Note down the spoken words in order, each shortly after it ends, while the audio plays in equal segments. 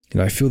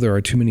And I feel there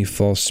are too many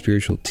false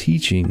spiritual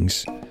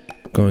teachings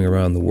going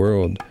around the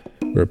world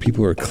where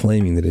people are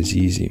claiming that it's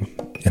easy.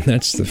 And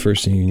that's the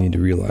first thing you need to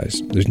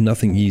realize. There's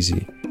nothing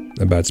easy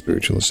about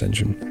spiritual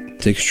ascension.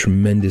 It takes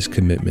tremendous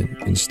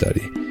commitment and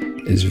study.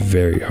 It's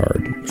very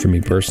hard for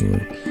me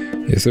personally.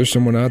 If there's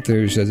someone out there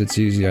who says it's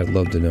easy, I'd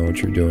love to know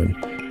what you're doing,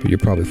 but you're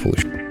probably full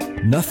of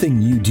shit.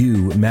 Nothing you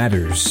do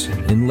matters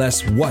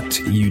unless what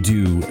you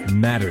do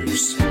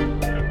matters.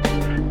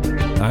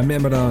 I'm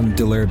Amadon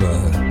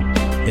Delerba,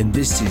 and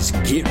this is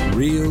Get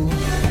Real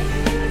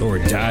or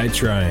Die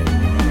Trying.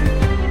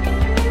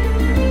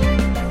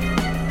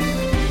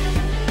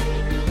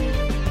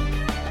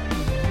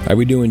 How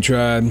we doing,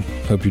 tribe?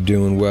 Hope you're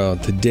doing well.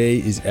 Today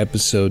is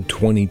episode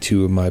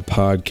 22 of my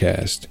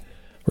podcast.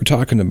 We're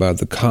talking about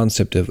the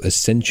concept of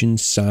Ascension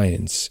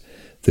science,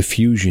 the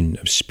fusion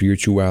of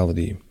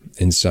spirituality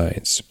and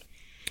science.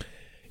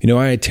 You know,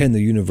 I attend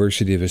the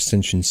University of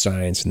Ascension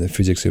Science and the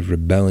Physics of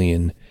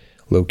Rebellion,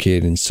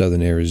 located in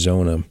southern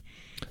Arizona.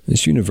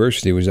 This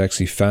university was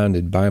actually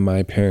founded by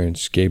my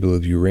parents, Gabriel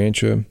of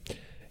Urantia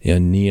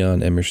and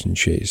Neon Emerson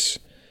Chase.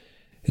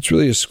 It's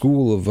really a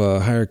school of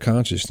higher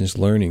consciousness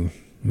learning.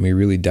 And we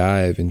really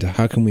dive into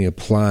how can we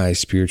apply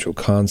spiritual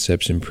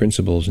concepts and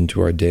principles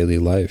into our daily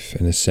life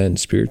and ascend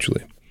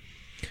spiritually.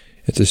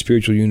 It's a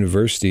spiritual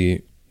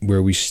university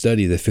where we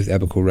study the fifth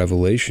epical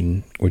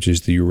revelation, which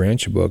is the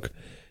Urantia book,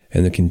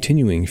 and the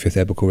continuing fifth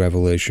epical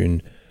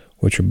revelation,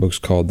 which are books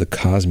called the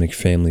Cosmic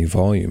Family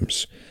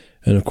Volumes.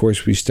 And of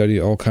course, we study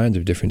all kinds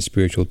of different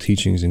spiritual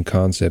teachings and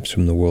concepts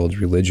from the world's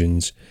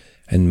religions.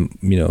 And,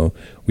 you know,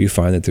 we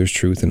find that there's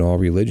truth in all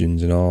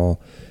religions and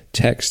all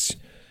texts.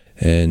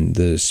 And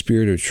the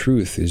spirit of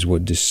truth is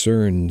what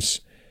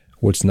discerns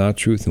what's not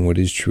truth and what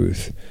is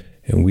truth.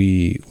 And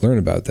we learn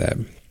about that.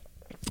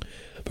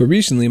 But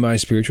recently, my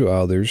spiritual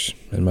elders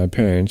and my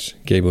parents,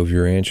 Gabriel of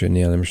Urantia and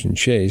Neon Emerson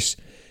Chase,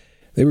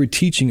 they were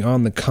teaching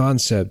on the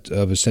concept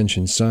of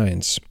Ascension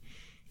science.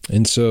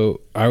 And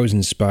so I was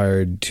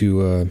inspired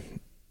to,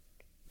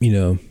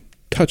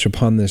 touch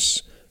upon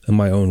this in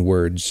my own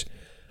words.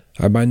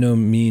 I by no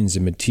means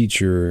am a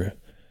teacher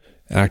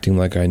acting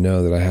like I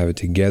know that I have it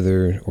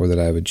together or that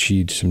I've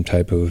achieved some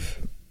type of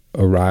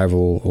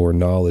arrival or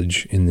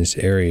knowledge in this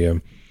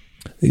area.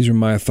 These are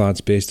my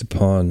thoughts based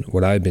upon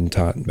what I've been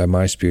taught by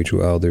my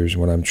spiritual elders,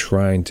 what I'm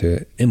trying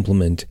to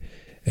implement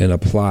and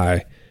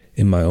apply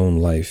in my own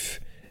life.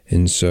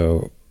 And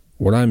so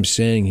what I'm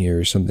saying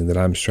here is something that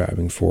I'm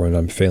striving for and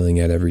I'm failing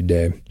at every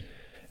day.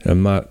 And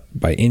I'm not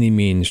by any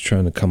means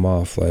trying to come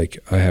off like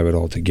I have it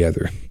all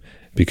together,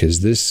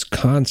 because this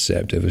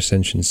concept of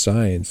Ascension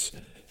science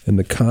and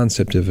the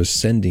concept of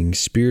ascending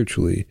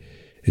spiritually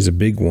is a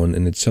big one,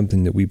 and it's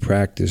something that we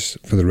practice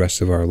for the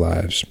rest of our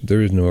lives.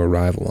 There is no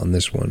arrival on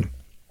this one.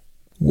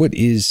 What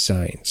is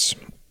science?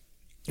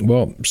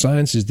 Well,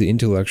 science is the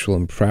intellectual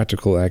and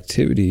practical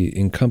activity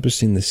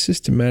encompassing the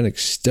systematic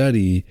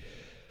study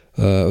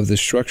of the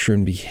structure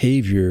and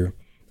behavior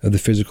of the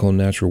physical and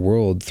natural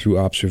world through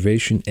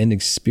observation and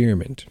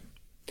experiment.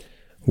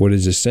 What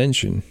is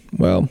ascension?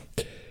 Well,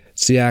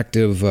 it's the act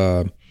of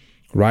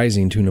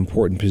rising to an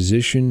important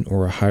position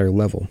or a higher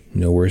level.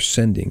 We're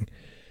ascending.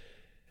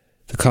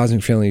 The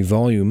Cosmic Family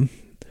Volume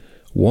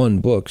 1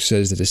 book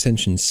says that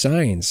Ascension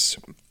science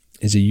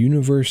is a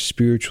universe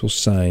spiritual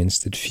science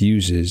that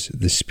fuses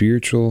the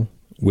spiritual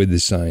with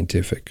the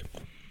scientific.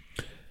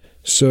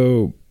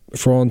 So,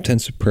 for all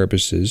intents and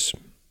purposes,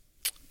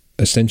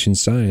 Ascension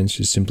science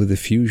is simply the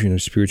fusion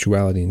of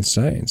spirituality and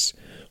science,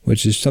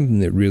 which is something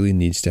that really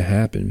needs to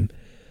happen.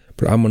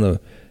 But I'm going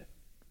to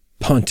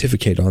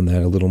pontificate on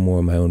that a little more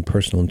in my own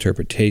personal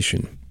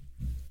interpretation.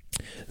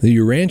 The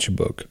Urantia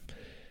book,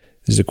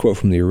 this is a quote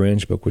from the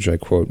Urantia book, which I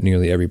quote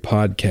nearly every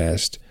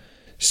podcast,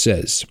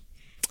 says,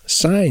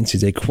 "Science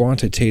is a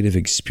quantitative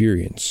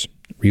experience,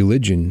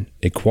 religion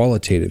a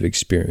qualitative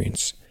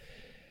experience.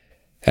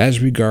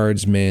 As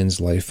regards man's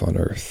life on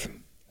earth,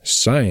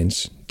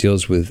 science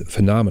deals with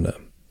phenomena,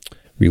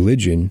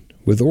 religion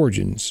with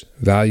origins,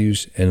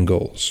 values, and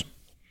goals."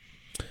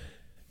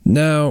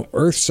 Now,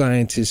 earth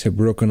scientists have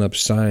broken up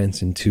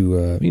science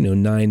into,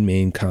 9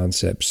 main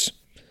concepts.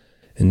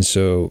 And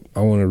so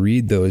I want to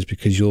read those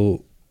because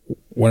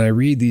when I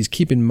read these,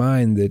 keep in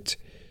mind that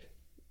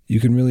you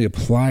can really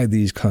apply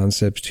these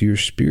concepts to your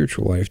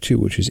spiritual life too,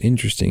 which is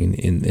interesting.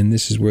 And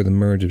this is where the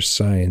merge of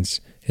science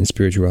and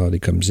spirituality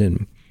comes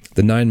in.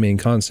 The 9 main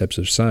concepts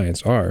of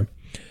science are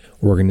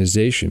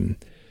organization.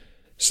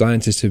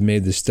 Scientists have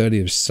made the study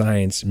of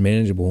science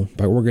manageable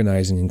by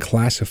organizing and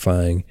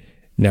classifying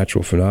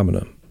natural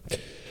phenomena.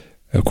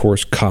 Of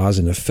course, cause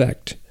and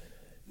effect.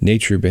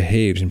 Nature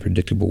behaves in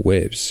predictable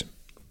ways.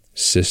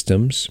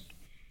 Systems.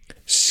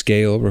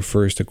 Scale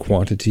refers to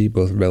quantity,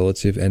 both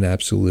relative and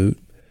absolute.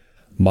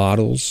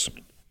 Models.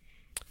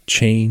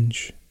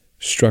 Change.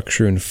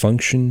 Structure and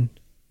function.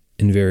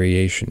 And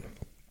variation.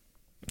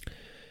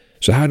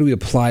 So how do we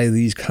apply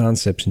these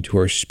concepts into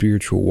our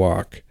spiritual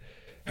walk?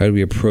 How do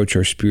we approach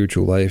our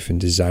spiritual life and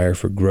desire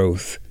for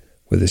growth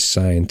with a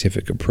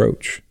scientific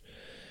approach?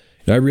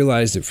 And I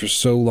realized that for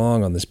so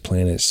long on this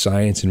planet,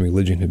 science and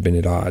religion have been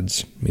at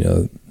odds.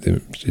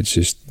 It's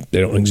just,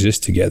 they don't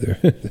exist together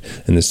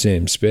in the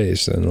same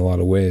space in a lot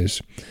of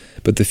ways.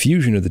 But the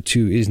fusion of the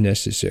two is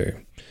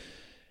necessary.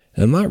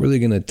 And I'm not really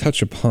going to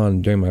touch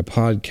upon during my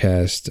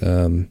podcast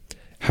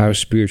how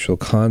spiritual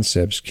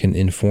concepts can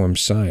inform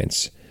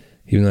science,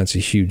 even though that's a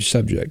huge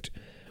subject.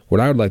 What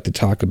I would like to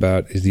talk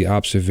about is the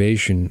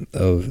observation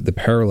of the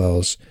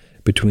parallels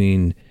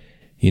between,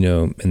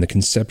 and the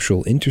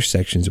conceptual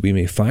intersections we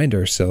may find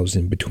ourselves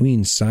in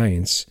between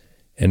science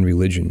and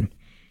religion,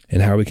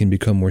 and how we can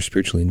become more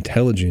spiritually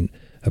intelligent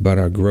about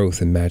our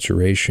growth and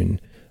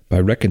maturation by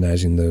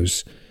recognizing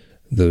those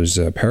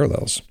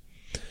parallels.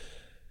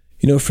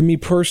 For me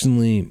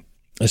personally,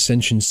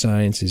 Ascension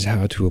science is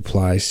how to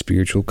apply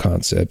spiritual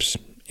concepts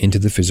into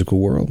the physical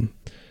world.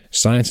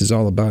 Science is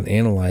all about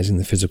analyzing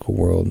the physical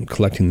world and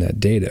collecting that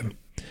data.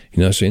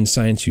 So in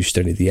science, you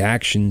study the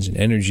actions and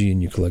energy,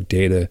 and you collect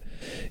data.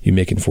 You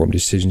make informed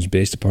decisions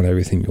based upon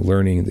everything you're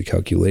learning, the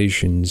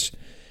calculations,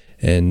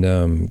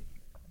 and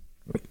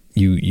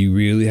you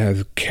really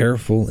have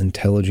careful,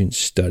 intelligent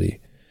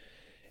study.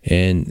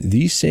 And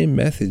these same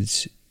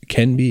methods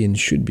can be and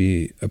should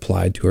be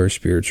applied to our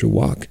spiritual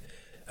walk.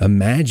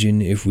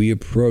 Imagine if we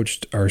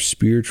approached our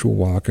spiritual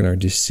walk and our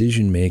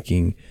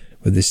decision-making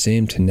with the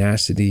same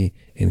tenacity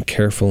and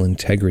careful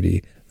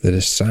integrity that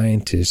a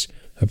scientist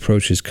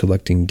approaches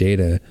collecting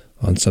data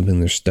on something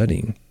they're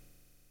studying.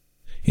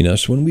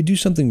 So when we do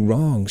something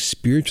wrong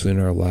spiritually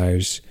in our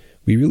lives,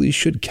 we really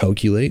should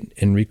calculate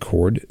and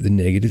record the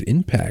negative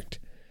impact.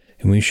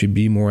 And we should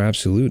be more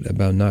absolute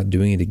about not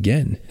doing it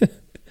again.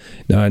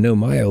 Now, I know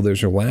my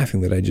elders are laughing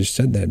that I just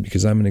said that,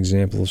 because I'm an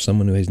example of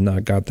someone who has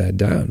not got that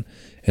down.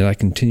 And I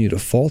continue to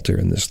falter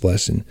in this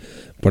lesson,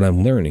 but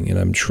I'm learning and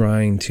I'm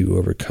trying to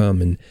overcome,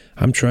 and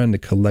I'm trying to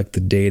collect the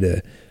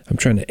data. I'm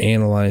trying to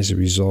analyze the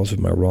results of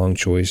my wrong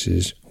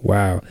choices.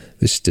 Wow,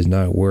 this did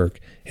not work,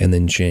 and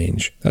then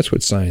change. That's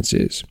what science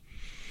is.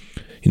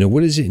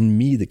 What is it in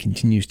me that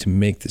continues to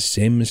make the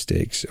same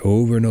mistakes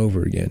over and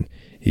over again,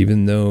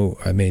 even though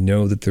I may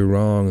know that they're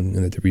wrong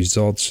and that the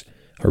results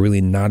are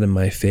really not in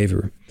my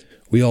favor?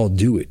 We all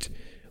do it.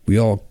 We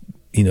all,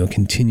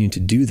 continue to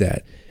do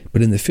that.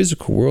 But in the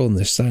physical world, in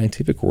the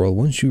scientific world,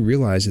 once you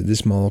realize that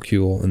this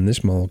molecule and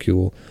this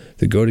molecule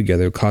that go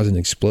together cause an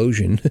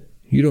explosion,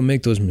 you don't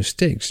make those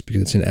mistakes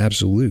because it's an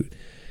absolute.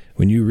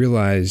 When you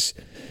realize,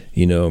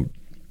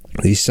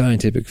 these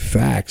scientific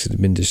facts that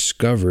have been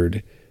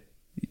discovered,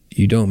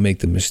 you don't make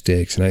the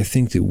mistakes. And I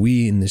think that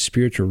we in the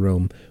spiritual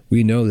realm,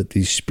 we know that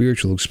these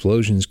spiritual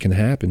explosions can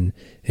happen,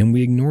 and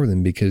we ignore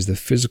them because the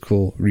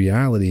physical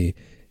reality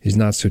is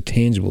not so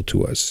tangible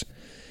to us.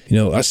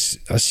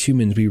 Us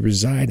humans, we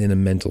reside in a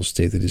mental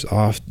state that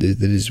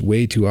is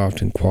way too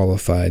often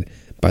qualified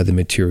by the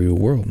material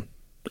world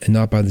and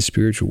not by the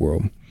spiritual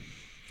world.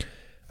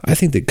 I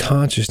think that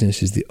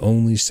consciousness is the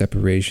only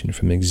separation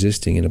from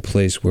existing in a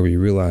place where we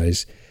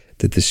realize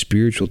that the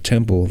spiritual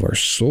temple of our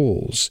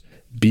souls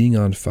being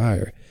on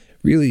fire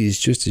really is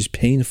just as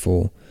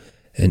painful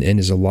and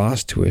is a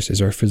loss to us as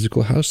our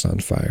physical house on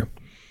fire.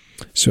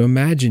 So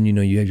imagine,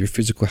 you have your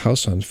physical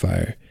house on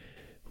fire.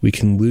 We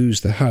can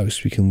lose the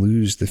house, we can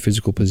lose the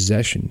physical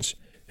possessions,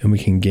 and we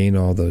can gain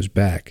all those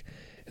back.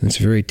 And it's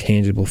a very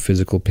tangible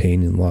physical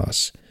pain and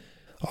loss.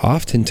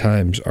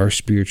 Oftentimes, our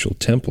spiritual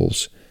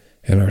temples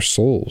and our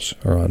souls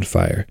are on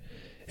fire,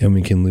 and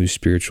we can lose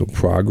spiritual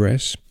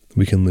progress,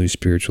 we can lose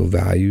spiritual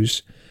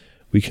values,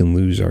 we can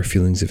lose our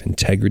feelings of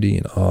integrity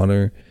and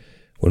honor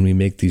when we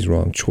make these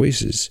wrong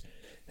choices.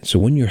 And so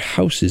when your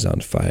house is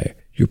on fire,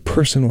 your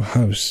personal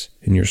house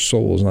and your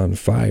soul is on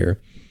fire,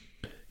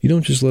 you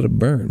don't just let it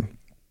burn.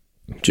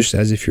 Just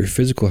as if your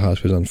physical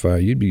house was on fire,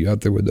 you'd be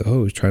out there with the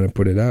hose trying to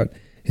put it out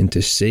and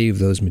to save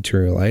those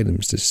material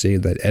items, to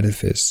save that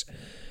edifice.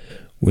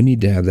 We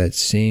need to have that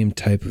same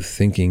type of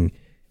thinking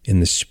in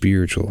the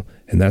spiritual,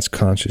 and that's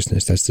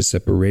consciousness. That's the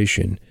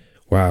separation.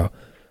 Wow,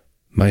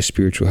 my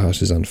spiritual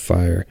house is on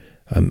fire.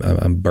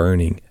 I'm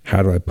burning.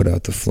 How do I put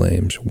out the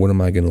flames? What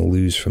am I going to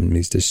lose from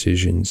these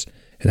decisions,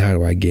 and how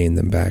do I gain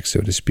them back,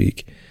 so to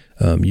speak?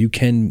 You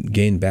can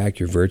gain back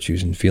your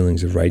virtues and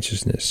feelings of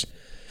righteousness.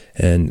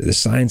 And the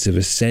science of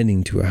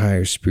ascending to a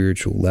higher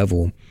spiritual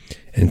level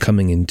and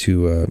coming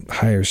into a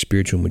higher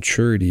spiritual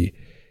maturity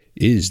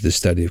is the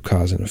study of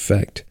cause and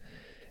effect.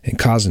 And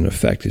cause and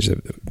effect is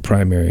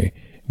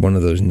one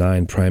of those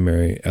 9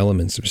 primary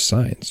elements of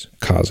science,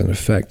 cause and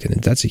effect.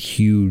 And that's a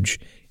huge,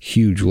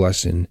 huge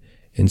lesson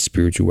in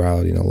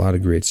spirituality. And a lot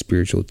of great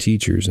spiritual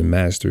teachers and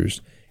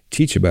masters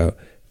teach about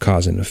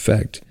cause and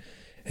effect.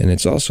 And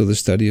it's also the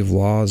study of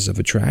laws of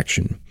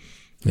attraction.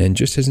 And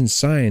just as in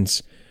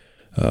science,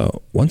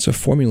 once a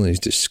formula is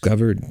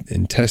discovered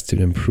and tested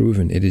and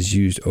proven, it is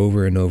used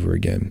over and over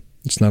again.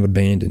 It's not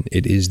abandoned.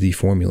 It is the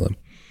formula.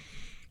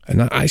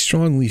 And I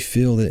strongly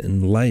feel that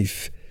in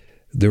life,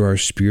 there are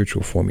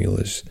spiritual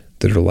formulas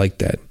that are like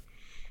that.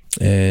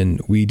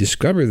 And we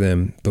discover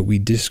them, but we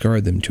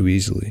discard them too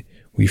easily.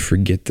 We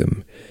forget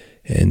them.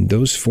 And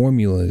those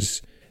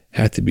formulas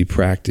have to be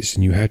practiced,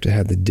 and you have to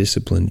have the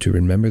discipline to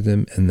remember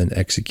them and then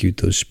execute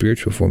those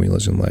spiritual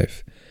formulas in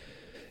life.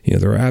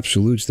 There are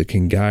absolutes that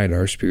can guide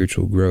our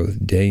spiritual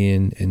growth day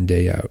in and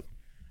day out.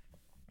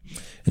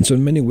 And so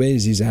in many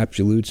ways, these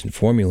absolutes and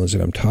formulas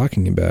that I'm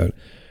talking about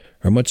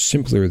are much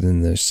simpler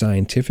than the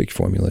scientific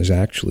formulas,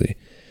 actually.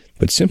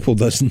 But simple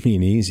doesn't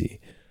mean easy.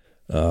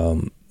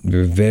 They're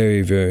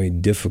very, very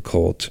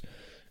difficult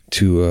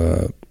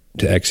to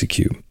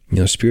execute.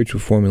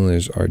 Spiritual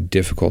formulas are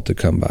difficult to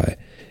come by.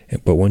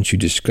 But once you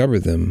discover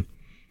them,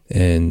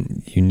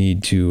 and you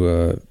need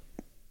to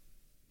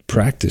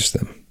practice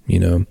them,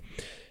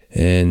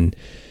 And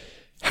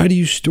how do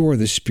you store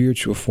the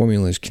spiritual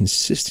formulas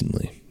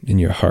consistently in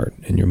your heart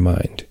and your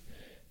mind?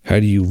 How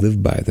do you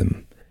live by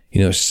them?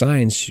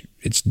 Science,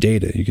 it's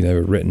data. You can have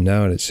it written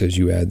out. It says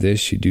you add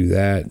this, you do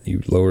that,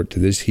 you lower it to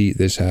this heat,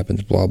 this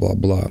happens, blah, blah,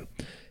 blah.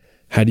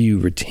 How do you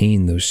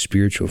retain those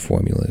spiritual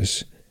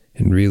formulas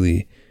and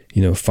really,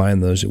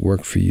 find those that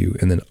work for you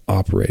and then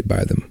operate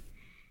by them?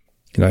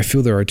 And I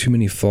feel there are too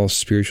many false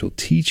spiritual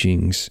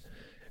teachings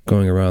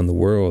going around the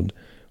world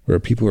where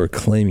people are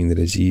claiming that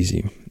it's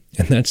easy.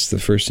 And that's the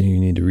first thing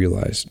you need to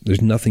realize.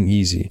 There's nothing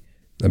easy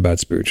about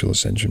spiritual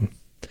ascension.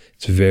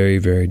 It's very,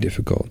 very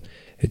difficult.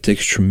 It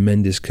takes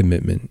tremendous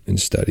commitment and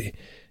study.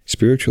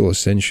 Spiritual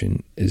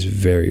ascension is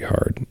very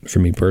hard for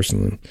me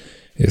personally.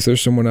 If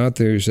there's someone out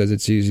there who says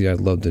it's easy,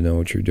 I'd love to know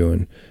what you're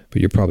doing, but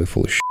you're probably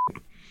full of shit.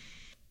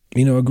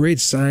 A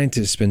great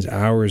scientist spends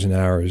hours and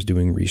hours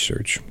doing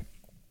research,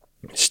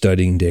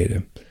 studying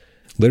data.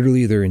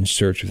 Literally, they're in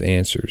search of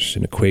answers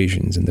and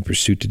equations in the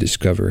pursuit to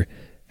discover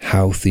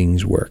how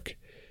things work.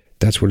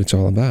 That's what it's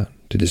all about,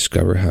 to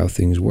discover how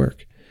things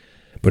work.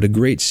 But a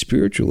great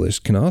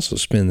spiritualist can also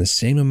spend the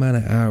same amount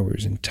of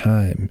hours and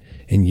time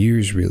and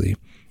years, really,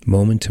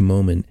 moment to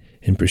moment,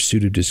 in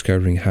pursuit of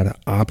discovering how to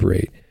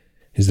operate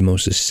as the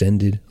most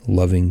ascended,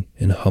 loving,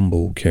 and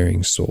humble,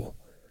 caring soul.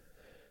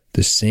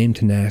 The same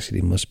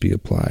tenacity must be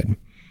applied.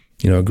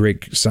 A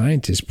great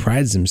scientist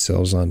prides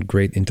themselves on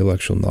great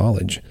intellectual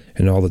knowledge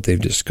and all that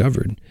they've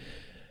discovered.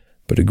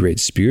 But a great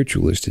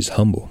spiritualist is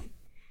humble.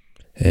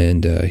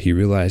 And he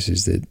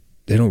realizes that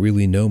they don't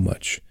really know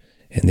much,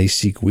 and they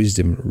seek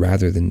wisdom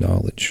rather than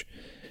knowledge.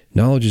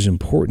 Knowledge is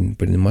important,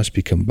 but it must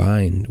be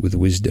combined with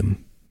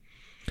wisdom.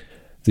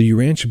 The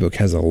Urantia book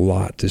has a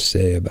lot to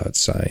say about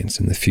science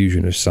and the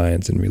fusion of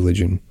science and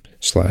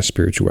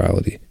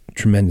religion/spirituality.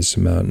 Tremendous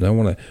amount. And I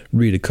want to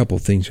read a couple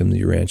things from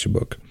the Urantia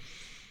book.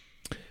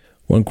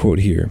 One quote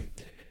here.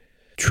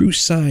 True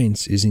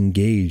science is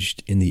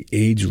engaged in the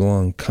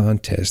age-long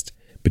contest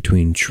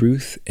between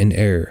truth and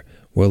error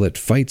while it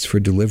fights for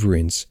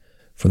deliverance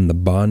from the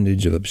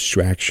bondage of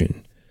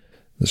abstraction,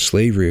 the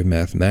slavery of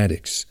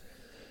mathematics,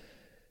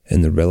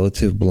 and the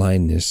relative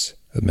blindness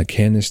of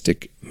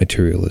mechanistic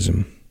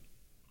materialism.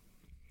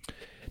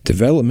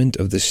 Development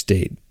of the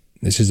state.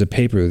 This is a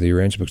paper the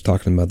Urantia book's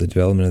talking about the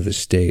development of the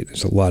state.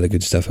 There's a lot of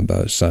good stuff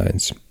about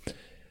science. It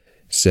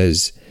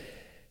says,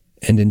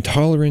 and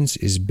intolerance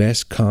is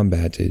best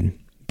combated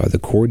by the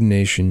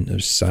coordination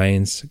of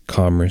science,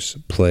 commerce,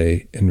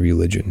 play, and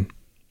religion.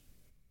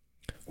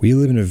 We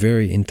live in a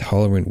very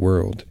intolerant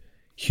world.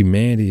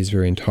 Humanity is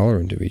very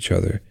intolerant of each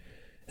other.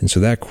 And so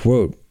that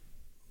quote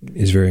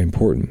is very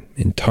important.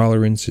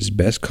 Intolerance is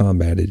best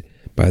combated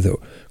by the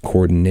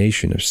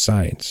coordination of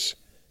science,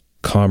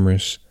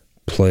 commerce,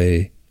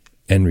 play,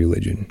 and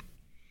religion.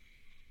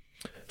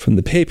 From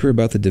the paper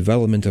about the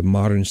development of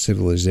modern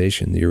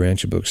civilization, the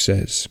Urantia book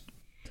says,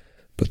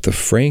 but the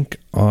frank,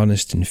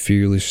 honest, and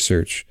fearless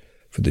search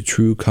for the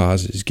true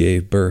causes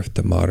gave birth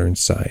to modern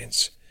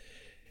science.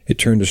 It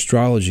turned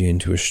astrology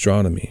into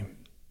astronomy,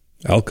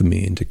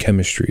 alchemy into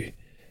chemistry,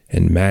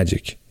 and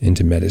magic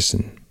into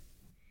medicine.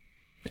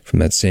 From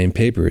that same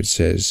paper it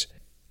says,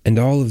 and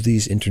all of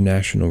these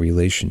international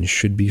relations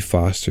should be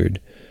fostered,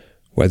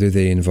 whether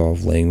they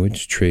involve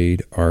language,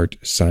 trade, art,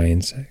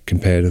 science,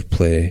 competitive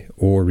play,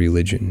 or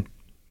religion.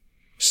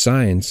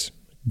 Science,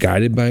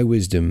 guided by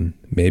wisdom,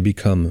 may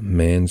become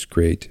man's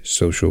great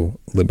social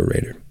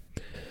liberator.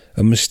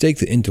 A mistake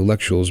that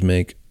intellectuals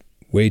make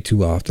way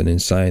too often,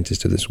 and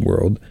scientists of this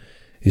world,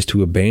 is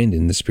to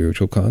abandon the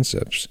spiritual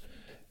concepts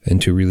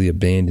and to really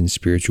abandon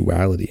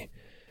spirituality.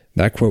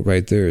 That quote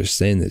right there is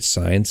saying that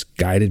science,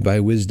 guided by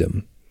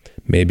wisdom,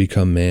 may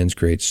become man's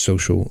great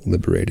social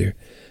liberator.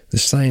 The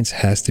science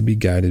has to be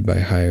guided by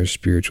higher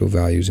spiritual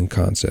values and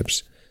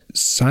concepts.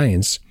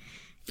 Science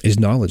is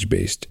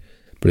knowledge-based,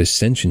 but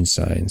ascension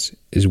science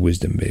is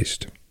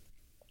wisdom-based.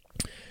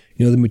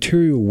 The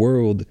material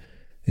world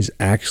is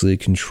actually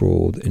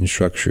controlled and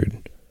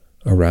structured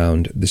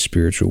around the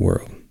spiritual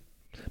world.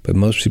 But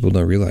most people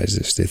don't realize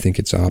this. They think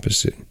it's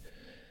opposite.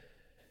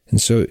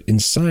 And so in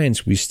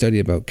science, we study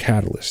about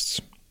catalysts.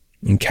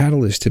 And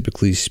catalysts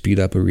typically speed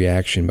up a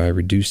reaction by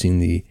reducing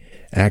the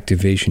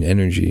activation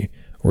energy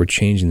or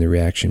changing the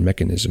reaction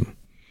mechanism.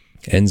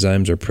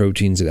 Enzymes are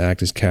proteins that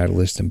act as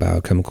catalysts in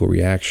biochemical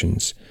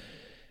reactions.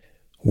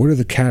 What are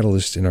the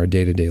catalysts in our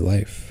day-to-day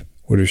life?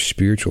 What are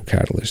spiritual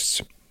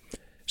catalysts?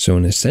 So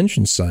in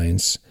ascension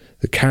science,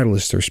 the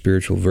catalysts are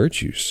spiritual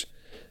virtues.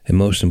 and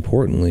most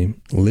importantly,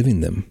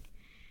 living them.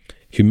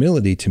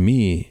 Humility, to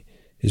me,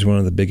 is one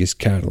of the biggest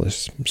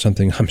catalysts,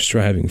 something I'm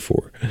striving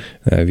for.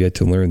 I have yet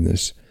to learn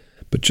this.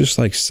 But just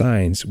like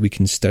science, we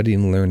can study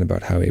and learn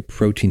about how a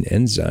protein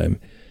enzyme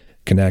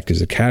can act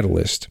as a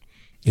catalyst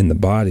in the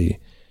body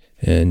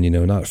and,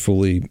 not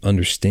fully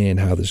understand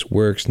how this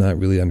works, not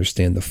really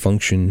understand the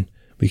function.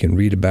 We can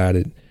read about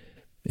it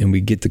and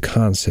we get the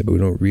concept, but we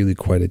don't really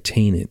quite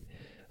attain it.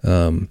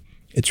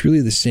 It's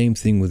really the same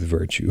thing with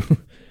virtue.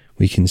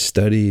 We can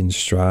study and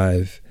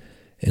strive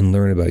and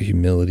learn about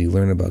humility,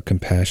 learn about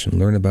compassion,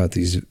 learn about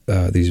these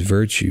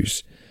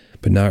virtues,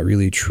 but not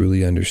really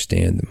truly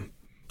understand them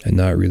and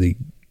not really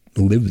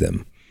live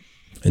them.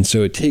 And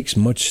so it takes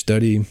much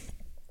study,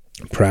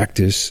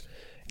 practice,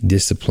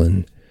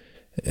 discipline,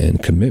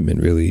 and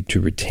commitment really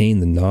to retain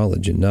the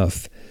knowledge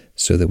enough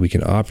so that we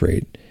can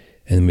operate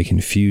and we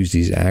can fuse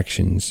these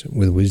actions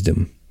with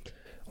wisdom.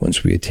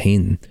 Once we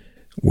attain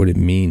what it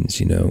means,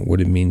 what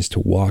it means to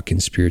walk in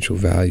spiritual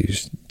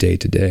values day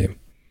to day.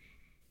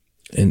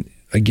 And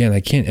again,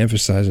 I can't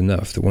emphasize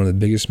enough that one of the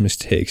biggest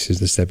mistakes is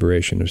the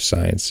separation of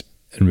science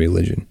and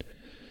religion.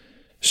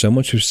 So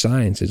much of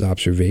science is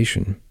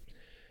observation.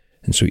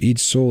 And so each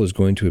soul is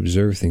going to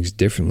observe things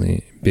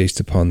differently based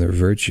upon their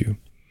virtue.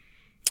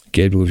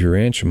 Gabriel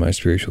Virancha, my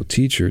spiritual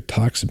teacher,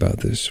 talks about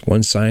this.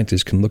 One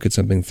scientist can look at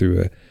something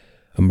through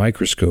a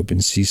microscope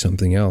and see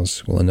something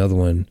else, while another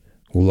one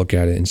will look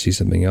at it and see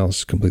something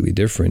else completely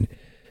different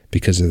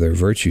because of their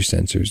virtue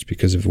sensors,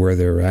 because of where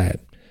they're at.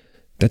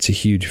 That's a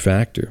huge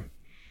factor.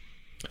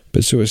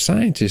 But so a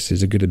scientist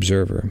is a good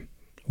observer.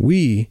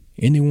 We,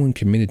 anyone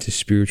committed to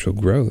spiritual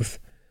growth,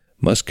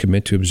 must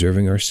commit to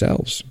observing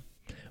ourselves.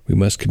 We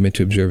must commit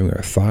to observing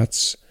our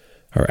thoughts,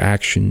 our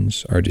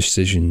actions, our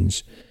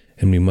decisions,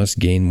 and we must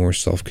gain more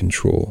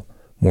self-control,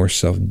 more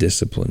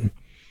self-discipline.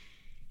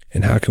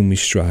 And how can we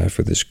strive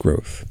for this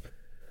growth?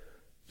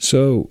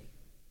 So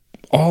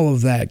all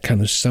of that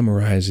kind of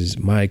summarizes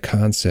my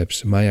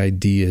concepts, my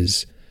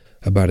ideas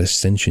about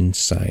Ascension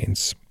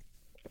science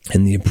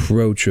and the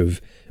approach of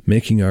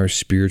making our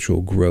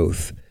spiritual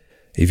growth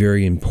a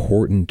very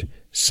important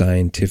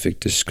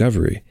scientific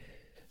discovery.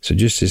 So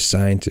just as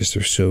scientists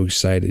are so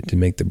excited to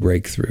make the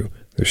breakthrough,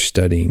 they're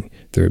studying,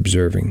 they're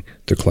observing,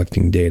 they're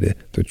collecting data,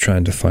 they're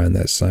trying to find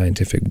that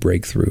scientific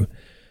breakthrough.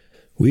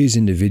 We as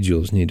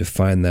individuals need to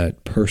find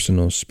that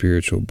personal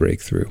spiritual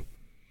breakthrough.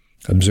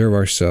 Observe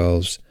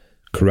ourselves,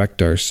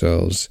 correct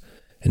ourselves,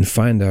 and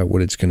find out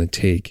what it's going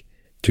to take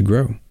to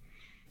grow.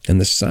 And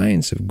the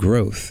science of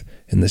growth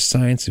and the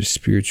science of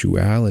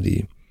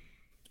spirituality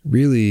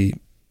really,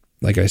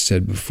 like I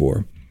said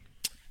before,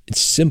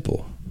 it's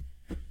simple,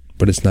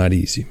 but it's not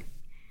easy.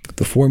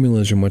 The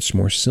formulas are much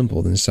more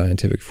simple than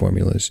scientific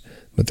formulas,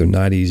 but they're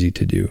not easy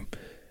to do.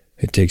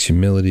 It takes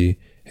humility,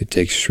 it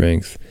takes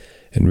strength,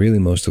 and really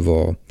most of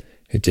all,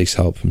 it takes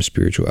help from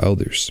spiritual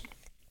elders.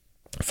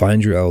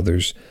 Find your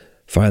elders,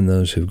 find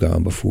those who've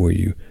gone before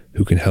you,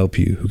 who can help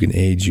you, who can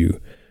aid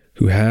you,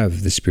 who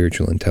have the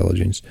spiritual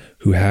intelligence,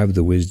 who have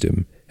the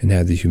wisdom, and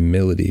have the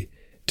humility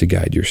to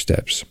guide your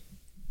steps.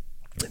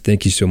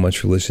 Thank you so much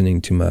for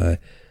listening to my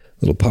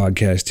little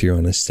podcast here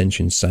on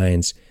Ascension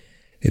Science.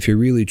 If you're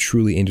really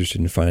truly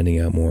interested in finding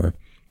out more,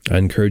 I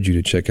encourage you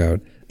to check out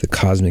the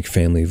Cosmic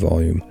Family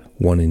Volume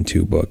 1 and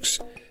 2 books.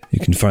 You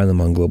can find them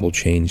on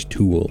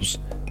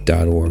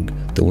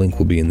globalchangetools.org. The link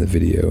will be in the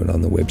video and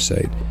on the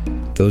website.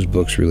 Those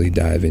books really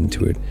dive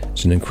into it.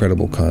 It's an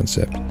incredible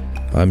concept.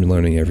 I'm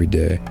learning every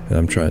day, and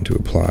I'm trying to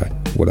apply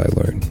what I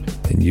learn.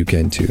 And you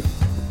can too.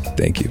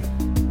 Thank you.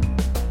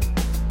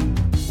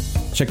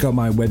 Check out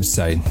my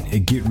website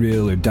at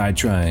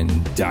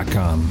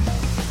getrealordietryin.com.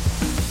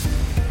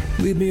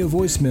 Leave me a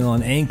voicemail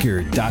on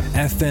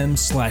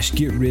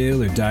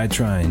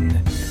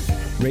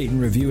anchor.fm/getrealordietryin. Rate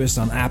and review us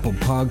on Apple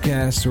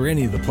Podcasts or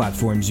any of the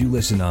platforms you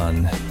listen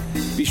on.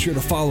 Be sure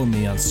to follow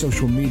me on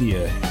social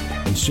media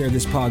and share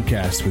this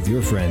podcast with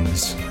your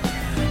friends.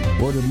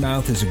 Word of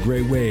mouth is a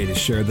great way to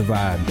share the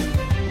vibe.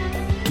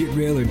 Get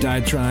Real or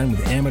Die Trying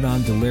with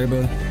Amadon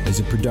Delerba is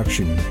a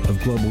production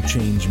of Global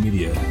Change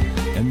Media.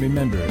 And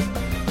remember,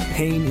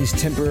 pain is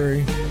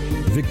temporary,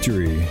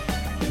 victory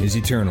is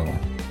eternal.